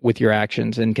consistent with your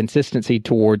actions. And consistency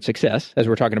toward success, as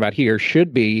we're talking about here,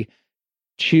 should be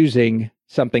choosing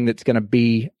something that's going to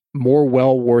be more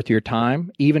well worth your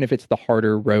time, even if it's the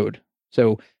harder road.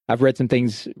 So I've read some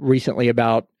things recently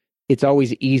about it's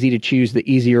always easy to choose the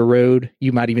easier road.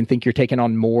 You might even think you're taking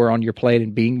on more on your plate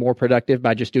and being more productive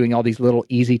by just doing all these little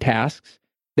easy tasks.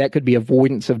 That could be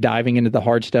avoidance of diving into the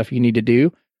hard stuff you need to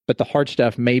do. But the hard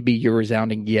stuff may be your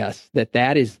resounding yes,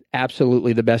 that is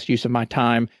absolutely the best use of my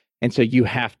time. And so you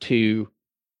have to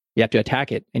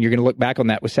attack it. And you're going to look back on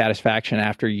that with satisfaction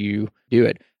after you do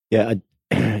it. Yeah.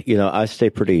 I stay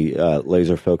pretty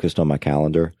laser focused on my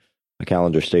calendar. My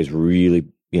calendar stays really,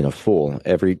 full.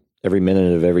 Every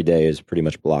minute of every day is pretty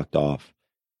much blocked off.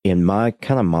 And my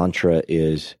kind of mantra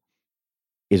is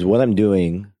what I'm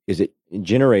doing, is it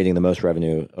generating the most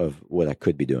revenue of what I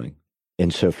could be doing?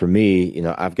 And so for me,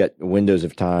 I've got windows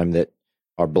of time that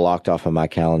are blocked off on my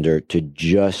calendar to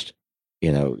just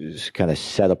kind of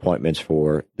set appointments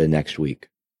for the next week.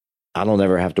 I don't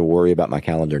ever have to worry about my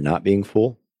calendar not being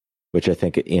full, which I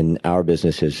think in our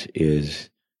business is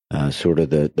sort of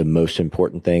the most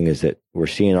important thing, is that we're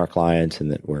seeing our clients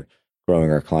and that we're growing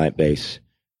our client base.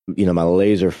 My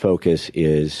laser focus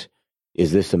is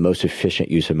this the most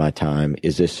efficient use of my time?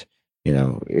 Is this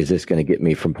going to get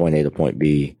me from point A to point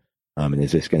B? And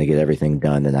is this going to get everything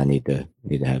done that I need to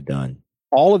have done?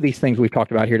 All of these things we've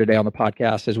talked about here today on the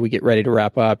podcast, as we get ready to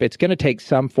wrap up, it's going to take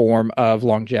some form of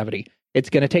longevity. It's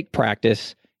going to take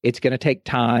practice. It's going to take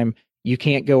time. You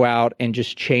can't go out and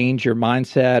just change your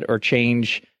mindset or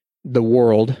change the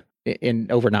world in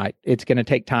overnight. It's going to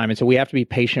take time. And so we have to be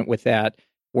patient with that.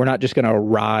 We're not just going to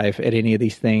arrive at any of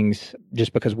these things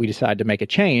just because we decide to make a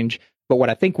change. But what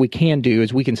I think we can do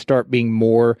is we can start being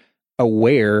more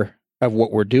aware of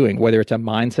what we're doing, whether it's a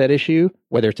mindset issue,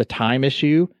 whether it's a time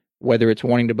issue, whether it's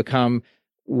wanting to become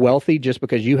wealthy just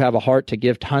because you have a heart to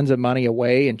give tons of money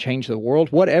away and change the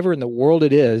world, whatever in the world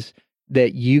it is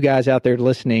that you guys out there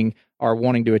listening are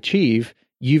wanting to achieve,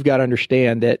 you've got to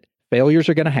understand that failures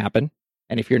are going to happen.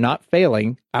 And if you're not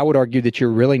failing, I would argue that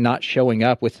you're really not showing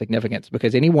up with significance,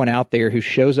 because anyone out there who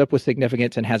shows up with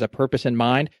significance and has a purpose in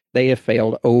mind, they have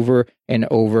failed over and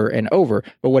over and over.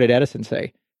 But what did Edison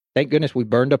say? Thank goodness we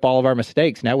burned up all of our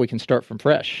mistakes. Now we can start from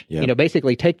fresh. Yeah.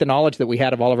 Basically take the knowledge that we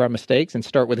had of all of our mistakes and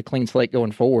start with a clean slate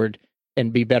going forward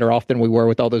and be better off than we were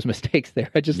with all those mistakes there.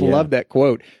 I just love that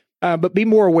quote. But be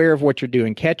more aware of what you're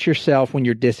doing. Catch yourself when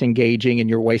you're disengaging and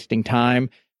you're wasting time.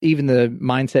 Even the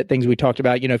mindset things we talked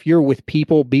about, if you're with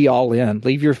people, be all in.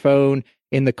 Leave your phone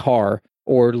in the car,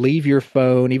 or leave your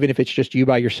phone, even if it's just you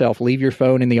by yourself, leave your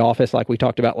phone in the office like we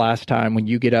talked about last time when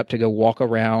you get up to go walk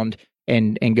around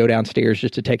and go downstairs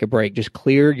just to take a break. Just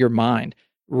clear your mind.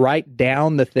 Write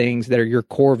down the things that are your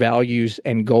core values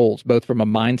and goals, both from a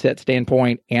mindset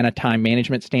standpoint and a time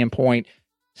management standpoint.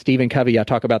 Stephen Covey, I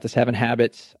talk about the 7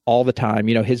 Habits all the time.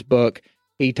 His book,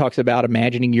 he talks about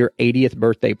imagining your 80th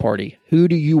birthday party. Who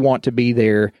do you want to be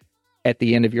there at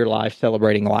the end of your life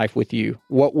celebrating life with you?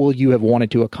 What will you have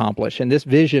wanted to accomplish? And this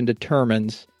vision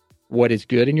determines what is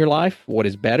good in your life, what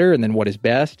is better, and then what is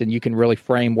best. And you can really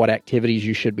frame what activities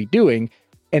you should be doing.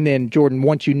 And then, Jordan,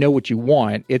 once you know what you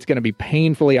want, it's going to be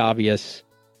painfully obvious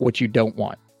what you don't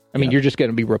want. I mean, you're just going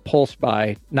to be repulsed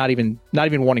by not even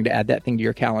wanting to add that thing to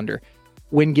your calendar.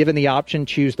 When given the option,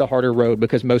 choose the harder road,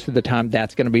 because most of the time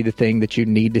that's going to be the thing that you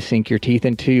need to sink your teeth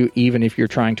into, even if you're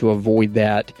trying to avoid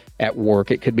that at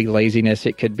work. It could be laziness.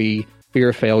 It could be fear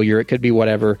of failure. It could be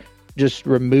whatever. Just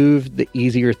remove the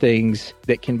easier things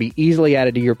that can be easily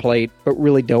added to your plate, but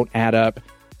really don't add up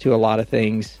to a lot of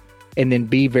things. And then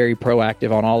be very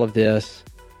proactive on all of this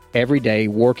every day,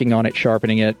 working on it,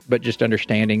 sharpening it, but just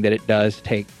understanding that it does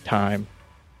take time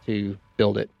to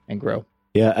build it and grow.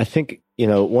 Yeah, I think,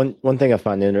 one thing I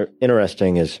find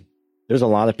interesting is there's a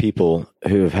lot of people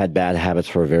who have had bad habits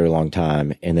for a very long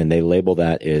time, and then they label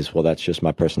that as, well, that's just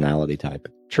my personality type.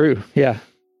 True, yeah.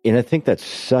 And I think that's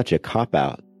such a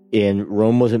cop-out. And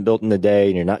Rome wasn't built in a day,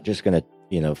 and you're not just going to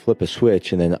flip a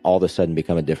switch and then all of a sudden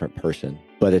become a different person.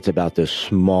 But it's about those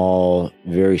small,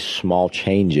 very small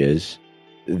changes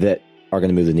that are going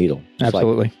to move the needle. Just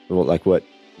Absolutely. Like what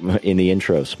in the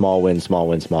intro, small win, small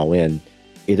win, small win.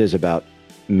 It is about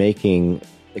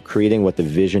creating what the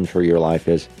vision for your life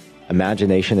is.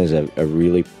 Imagination is a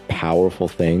really powerful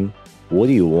thing. What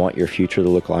do you want your future to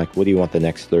look like? What do you want the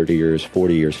next 30 years,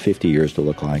 40 years, 50 years to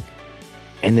look like?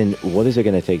 And then what is it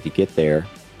going to take to get there?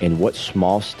 And what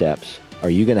small steps are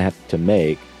you going to have to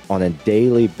make on a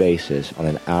daily basis, on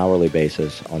an hourly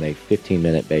basis, on a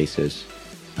 15-minute basis,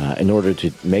 in order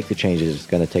to make the changes it's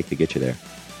going to take to get you there?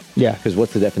 Yeah. Because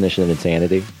what's the definition of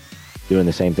insanity? Doing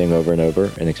the same thing over and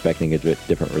over and expecting a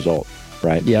different result,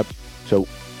 right? Yep. So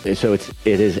it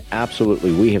is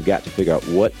absolutely, we have got to figure out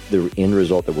what the end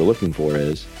result that we're looking for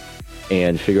is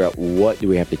and figure out what do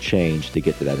we have to change to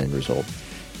get to that end result.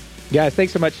 Guys,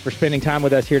 thanks so much for spending time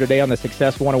with us here today on the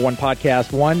Success 101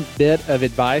 podcast. One bit of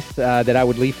advice that I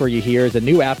would leave for you here is a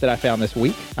new app that I found this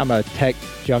week. I'm a tech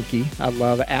junkie. I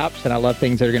love apps and I love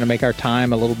things that are going to make our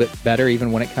time a little bit better,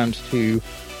 even when it comes to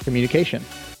communication.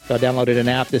 So I downloaded an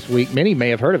app this week. Many may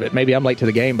have heard of it. Maybe I'm late to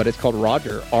the game, but it's called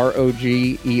Roger,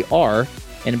 Roger.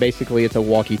 And basically it's a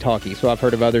walkie-talkie. So I've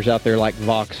heard of others out there like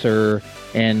Voxer,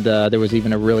 and there was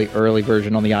even a really early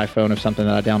version on the iPhone of something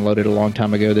that I downloaded a long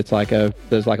time ago that's like a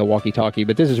walkie-talkie.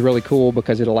 But this is really cool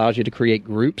because it allows you to create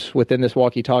groups within this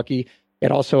walkie-talkie.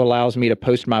 It also allows me to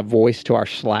post my voice to our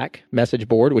Slack message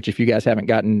board, which if you guys haven't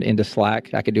gotten into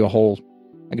Slack, I could do a whole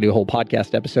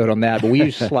podcast episode on that. But we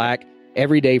use Slack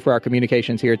every day for our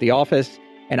communications here at the office,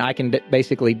 and I can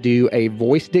basically do a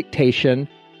voice dictation,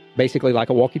 basically like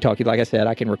a walkie-talkie. Like I said,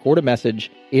 I can record a message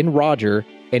in Roger,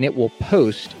 and it will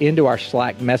post into our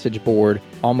Slack message board,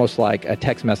 almost like a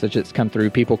text message that's come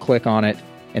through. People click on it,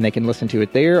 and they can listen to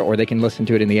it there, or they can listen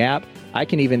to it in the app. I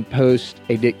can even post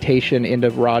a dictation into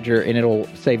Roger, and it'll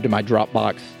save to my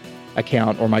Dropbox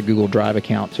account or my Google Drive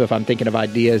account. So if I'm thinking of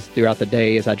ideas throughout the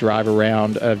day as I drive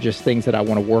around of just things that I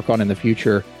want to work on in the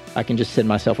future, I can just send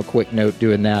myself a quick note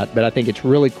doing that. But I think it's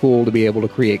really cool to be able to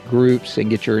create groups and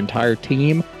get your entire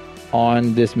team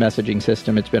on this messaging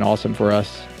system. It's been awesome for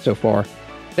us so far.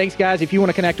 Thanks, guys. If you want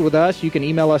to connect with us, you can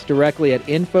email us directly at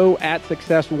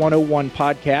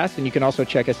info@Success101podcast. And you can also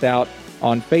check us out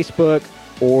on Facebook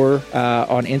or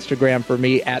on Instagram for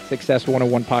me at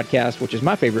Success101podcast, which is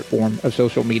my favorite form of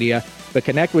social media. But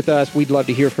connect with us. We'd love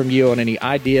to hear from you on any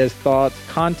ideas, thoughts,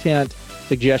 content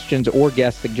suggestions, or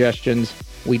guest suggestions.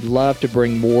 We'd love to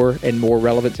bring more and more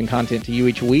relevance and content to you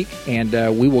each week. And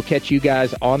we will catch you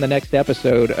guys on the next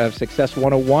episode of Success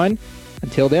 101.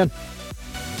 Until then.